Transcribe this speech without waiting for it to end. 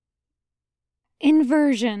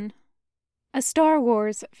Inversion, a Star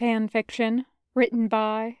Wars fan fiction written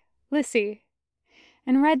by Lissy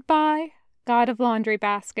and read by God of Laundry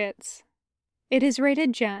Baskets. It is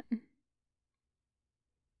rated Gen.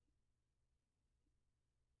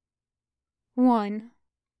 1.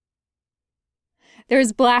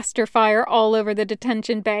 There's blaster fire all over the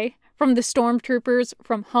detention bay, from the stormtroopers,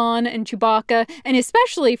 from Han and Chewbacca, and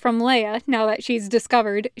especially from Leia, now that she's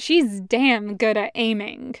discovered she's damn good at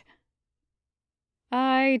aiming.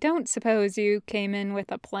 I don't suppose you came in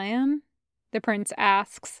with a plan? The prince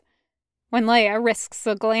asks. When Leia risks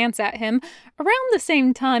a glance at him, around the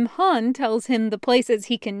same time Han tells him the places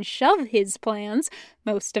he can shove his plans,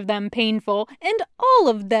 most of them painful, and all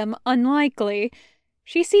of them unlikely.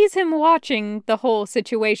 She sees him watching the whole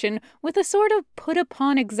situation with a sort of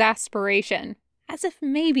put-upon exasperation, as if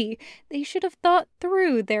maybe they should have thought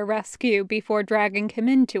through their rescue before dragging him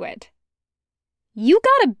into it. "You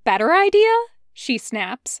got a better idea?" she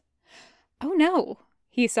snaps. "Oh no,"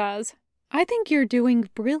 he says. "I think you're doing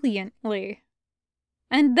brilliantly."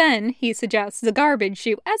 And then he suggests the garbage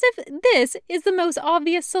chute, as if this is the most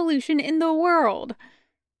obvious solution in the world.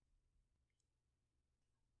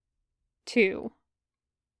 2.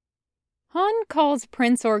 Han calls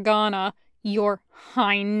Prince Organa, "Your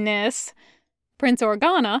Highness." Prince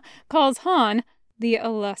Organa calls Han, "the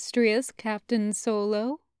illustrious Captain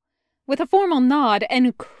Solo," with a formal nod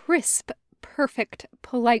and crisp, perfect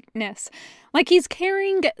politeness, like he's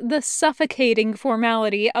carrying the suffocating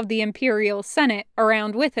formality of the Imperial Senate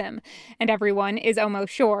around with him, and everyone is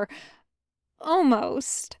almost sure,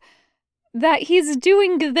 that he's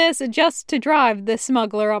doing this just to drive the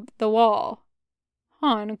smuggler up the wall.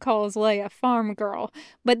 Han calls Leia farm girl,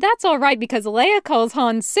 but that's alright because Leia calls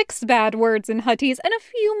Han 6 bad words in Huttese and a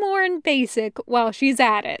few more in Basic while she's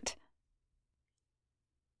at it.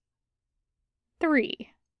 3.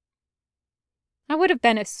 "I would have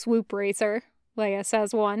been a swoop racer," Leia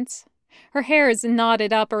says once. Her hair is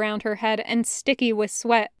knotted up around her head and sticky with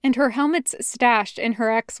sweat, and her helmet's stashed in her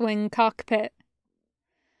X-Wing cockpit.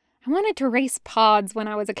 "I wanted to race pods when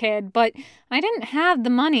I was a kid, but I didn't have the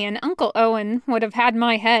money and Uncle Owen would have had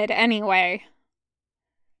my head anyway."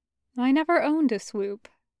 "I never owned a swoop,"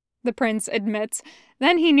 the prince admits.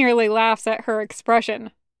 Then he nearly laughs at her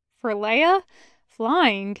expression. For Leia,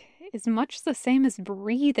 flying is much the same as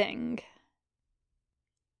breathing.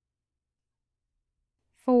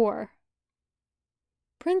 4.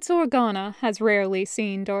 Prince Organa has rarely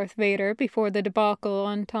seen Darth Vader before the debacle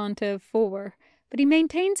on Tantive 4, but he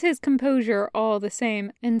maintains his composure all the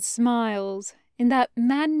same and smiles in that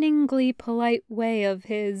maddeningly polite way of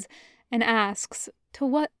his and asks to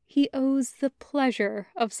what he owes the pleasure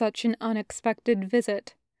of such an unexpected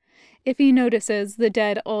visit. If he notices the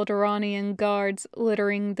dead Alderaanian guards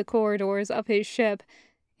littering the corridors of his ship,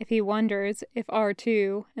 if he wonders if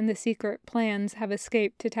R2 and the secret plans have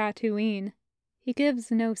escaped to Tatooine, he gives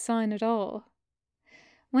no sign at all.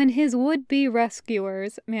 When his would-be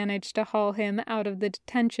rescuers manage to haul him out of the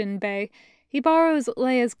detention bay, he borrows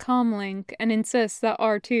Leia's comlink and insists that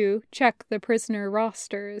R2 check the prisoner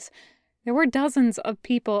rosters. There were dozens of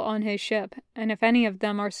people on his ship, and if any of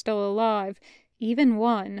them are still alive, even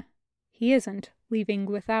one, he isn't leaving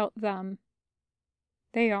without them.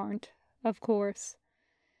 They aren't, of course.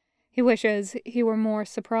 He wishes he were more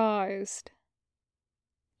surprised.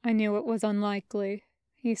 "I knew it was unlikely,"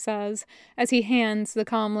 he says, as he hands the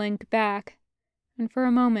comlink back, and for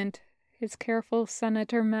a moment his careful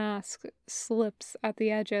senator mask slips at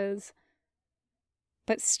the edges.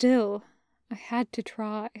 "But still, I had to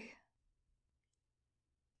try."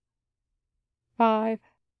 5.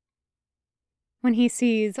 When he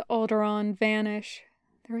sees Alderaan vanish,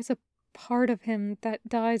 there is a part of him that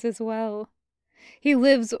dies as well. He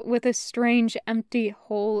lives with a strange empty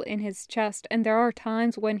hole in his chest, and there are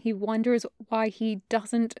times when he wonders why he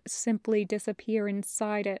doesn't simply disappear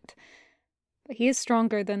inside it. But he is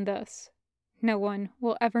stronger than this. No one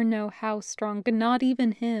will ever know how strong, not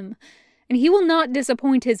even him. And he will not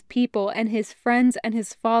disappoint his people and his friends and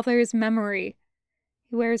his father's memory.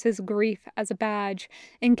 He wears his grief as a badge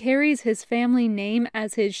and carries his family name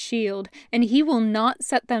as his shield, and he will not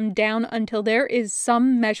set them down until there is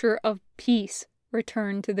some measure of peace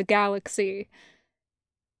returned to the galaxy.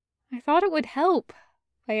 "I thought it would help,"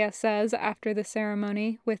 Leia says after the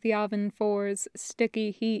ceremony, with Yavin 4's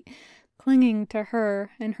sticky heat clinging to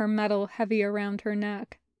her and her metal heavy around her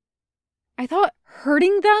neck. "I thought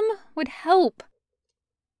hurting them would help."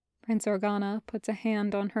 Prince Organa puts a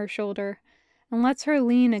hand on her shoulder and lets her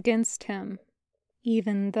lean against him,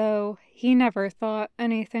 even though he never thought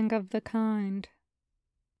anything of the kind.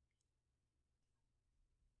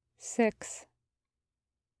 6.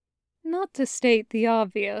 Not to state the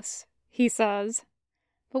obvious, he says,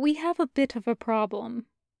 but we have a bit of a problem.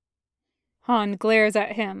 Han glares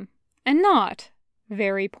at him, and not,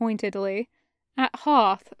 very pointedly, at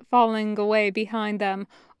Hoth falling away behind them,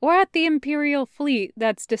 or at the Imperial fleet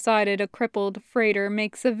that's decided a crippled freighter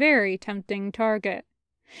makes a very tempting target.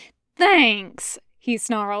 "Thanks," he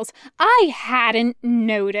snarls. "I hadn't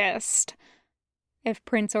noticed." If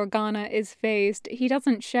Prince Organa is phased, he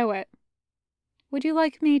doesn't show it. "Would you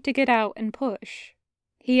like me to get out and push?"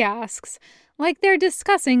 he asks, like they're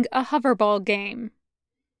discussing a hoverball game.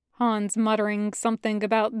 Han's muttering something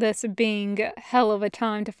about this being a hell of a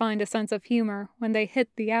time to find a sense of humor when they hit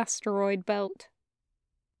the asteroid belt.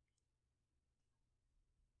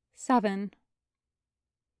 7.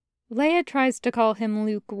 Leia tries to call him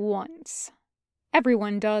Luke once.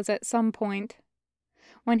 Everyone does at some point.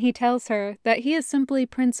 When he tells her that he is simply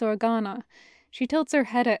Prince Organa, she tilts her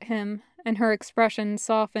head at him, and her expression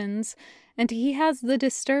softens, and he has the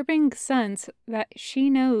disturbing sense that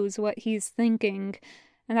she knows what he's thinking,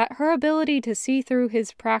 and that her ability to see through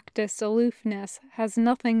his practiced aloofness has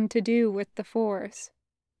nothing to do with the Force.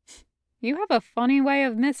 "You have a funny way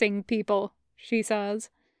of missing people," she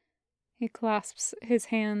says. He clasps his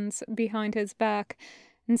hands behind his back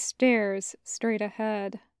and stares straight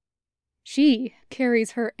ahead. She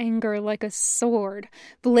carries her anger like a sword,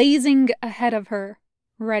 blazing ahead of her,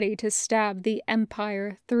 ready to stab the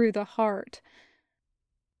Empire through the heart.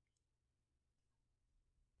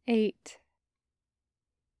 8.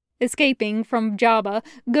 Escaping from Jabba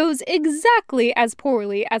goes exactly as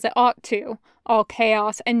poorly as it ought to. All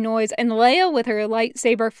chaos and noise, and Leia with her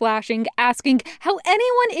lightsaber flashing, asking how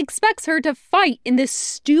anyone expects her to fight in this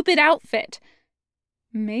stupid outfit.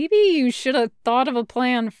 "Maybe you should have thought of a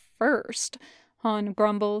plan first," Han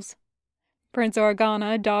grumbles. Prince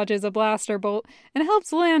Organa dodges a blaster bolt and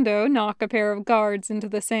helps Lando knock a pair of guards into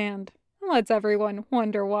the sand, and lets everyone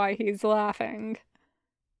wonder why he's laughing.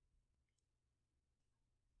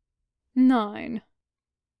 9.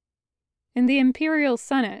 In the Imperial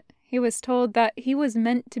Senate, he was told that he was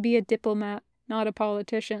meant to be a diplomat, not a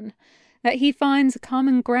politician, that he finds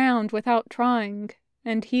common ground without trying,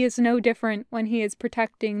 and he is no different when he is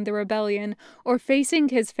protecting the rebellion or facing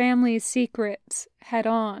his family's secrets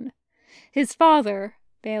head-on. His father,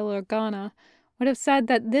 Bail Organa, would have said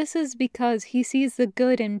that this is because he sees the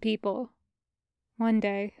good in people. One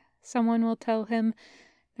day, someone will tell him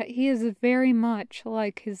that he is very much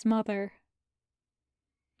like his mother.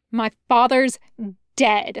 "My father's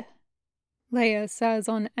dead," Leia says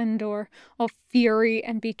on Endor, all fury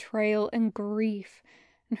and betrayal and grief,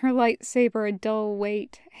 and her lightsaber a dull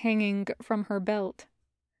weight hanging from her belt.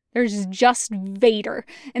 "There's just Vader,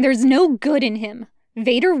 and there's no good in him.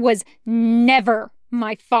 Vader was never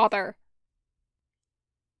my father."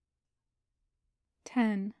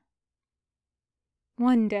 10.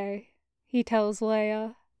 One day, he tells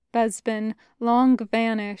Leia, Bespin long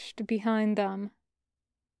vanished behind them,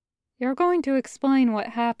 "You're going to explain what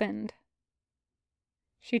happened."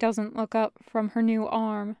 She doesn't look up from her new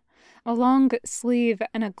arm, a long sleeve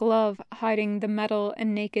and a glove hiding the metal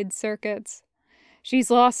and naked circuits.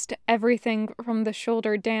 She's lost everything from the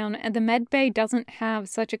shoulder down, and the medbay doesn't have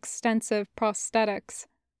such extensive prosthetics.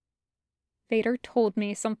 "Vader told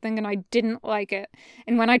me something and I didn't like it,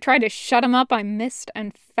 and when I tried to shut him up I missed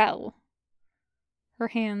and fell." Her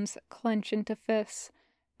hands clench into fists,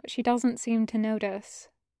 but she doesn't seem to notice.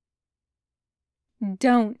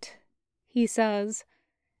 "Don't," he says.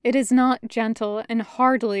 It is not gentle and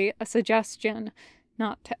hardly a suggestion,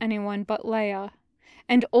 not to anyone but Leia.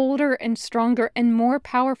 And older and stronger and more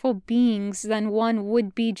powerful beings than one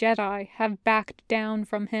would-be Jedi have backed down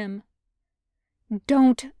from him.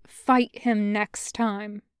 "Don't fight him next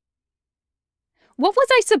time." "What was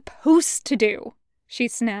I supposed to do?" she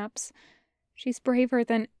snaps. She's braver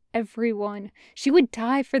than everyone. She would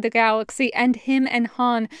die for the galaxy and him and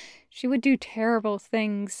Han. She would do terrible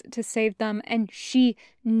things to save them, and she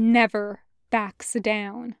never backs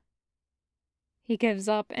down. He gives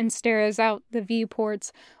up and stares out the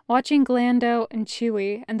viewports, watching Lando and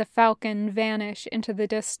Chewie and the Falcon vanish into the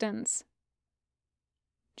distance.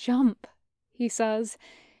 "Jump," he says,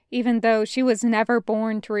 even though she was never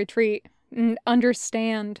born to retreat, and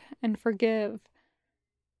understand and forgive.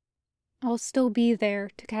 "I'll still be there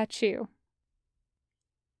to catch you."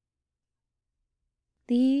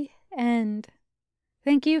 The end.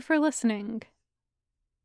 Thank you for listening.